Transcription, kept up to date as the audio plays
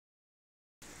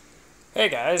Hey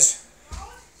guys,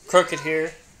 Crooked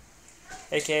here,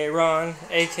 aka Ron,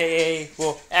 aka,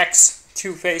 well, X,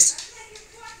 Two-Face.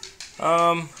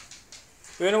 Been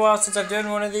a while since I've done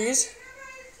one of these.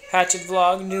 Hatchet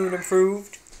Vlog, new and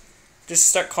improved. Just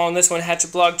start calling this one Hatchet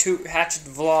Vlog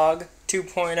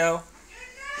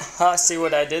 2.0. See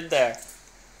what I did there.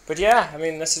 But yeah, I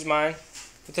mean, this is mine.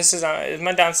 This is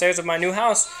my downstairs of my new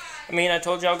house. I mean, I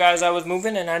told y'all guys I was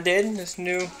moving, and I did. This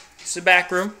is the back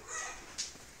room.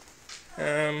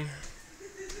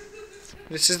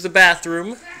 This is the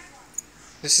bathroom.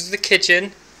 This is the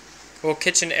kitchen. Well,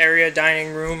 kitchen area,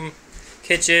 dining room,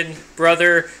 kitchen,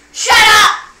 brother. Shut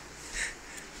up!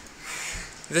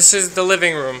 This is the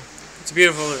living room. It's a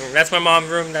beautiful living room. That's my mom's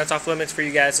room. That's off limits for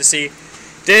you guys to see.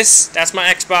 That's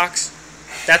my Xbox.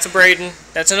 That's a Braden.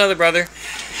 That's another brother.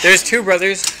 There's two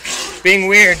brothers. Being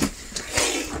weird.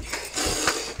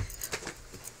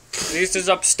 This is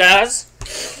upstairs.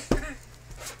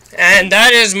 And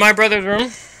that is my brother's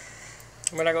room.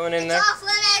 We're not going in there. It's off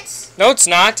limits. No, it's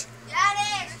not. Yeah,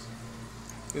 it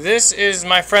is. This is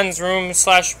my friend's room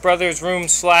slash brother's room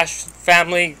slash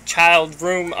family child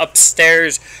room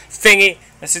upstairs thingy.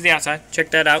 This is the outside. Check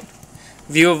that out.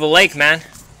 View of a lake, man.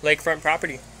 Lakefront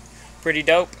property. Pretty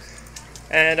dope.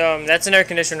 And that's an air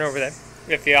conditioner over there.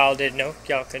 If y'all didn't know,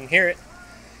 y'all couldn't hear it.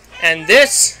 And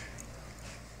this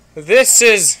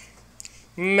is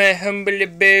my humble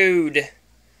abode.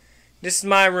 This is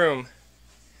my room.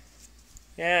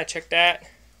 Yeah, check that.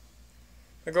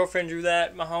 My girlfriend drew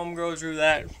that. My homegirl drew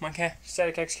that. My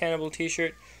Static X Cannibal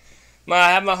t-shirt. I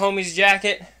have my homie's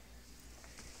jacket.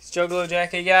 His Juggalo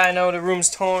jacket. Yeah, I know the room's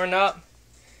torn up.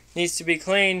 Needs to be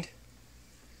cleaned.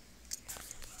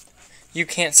 You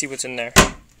can't see what's in there.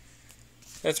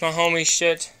 That's my homie's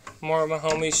shit. More of my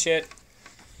homie's shit.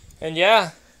 And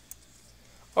yeah.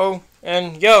 Oh,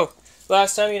 and yo.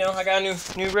 Last time, I got a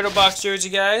new Riddle Box jersey,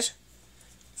 guys.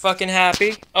 Fucking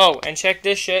happy. Oh, and check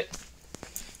this shit.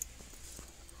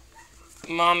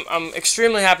 Mom, I'm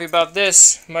extremely happy about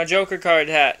this. My Joker card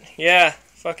hat. Yeah,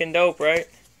 fucking dope, right?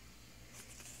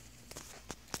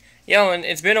 Yo, and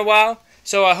it's been a while,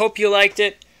 so I hope you liked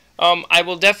it. I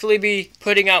will definitely be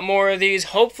putting out more of these,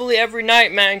 hopefully every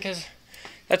night, man, because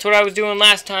that's what I was doing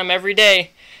last time, every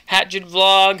day. Hatchet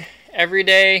vlog, every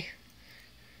day.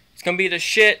 It's gonna be the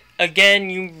shit.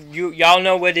 Again, y'all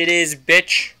know what it is,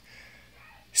 bitch.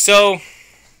 So,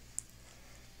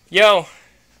 yo,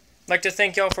 I'd like to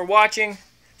thank y'all for watching.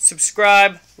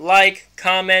 Subscribe, like,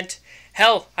 comment.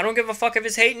 Hell, I don't give a fuck if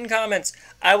it's hating comments.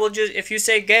 I will just, if you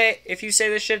say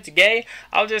this shit's gay,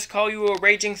 I'll just call you a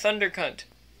raging thunder cunt.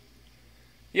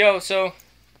 Yo, so,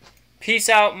 peace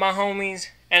out, my homies.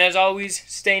 And as always,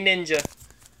 stay ninja.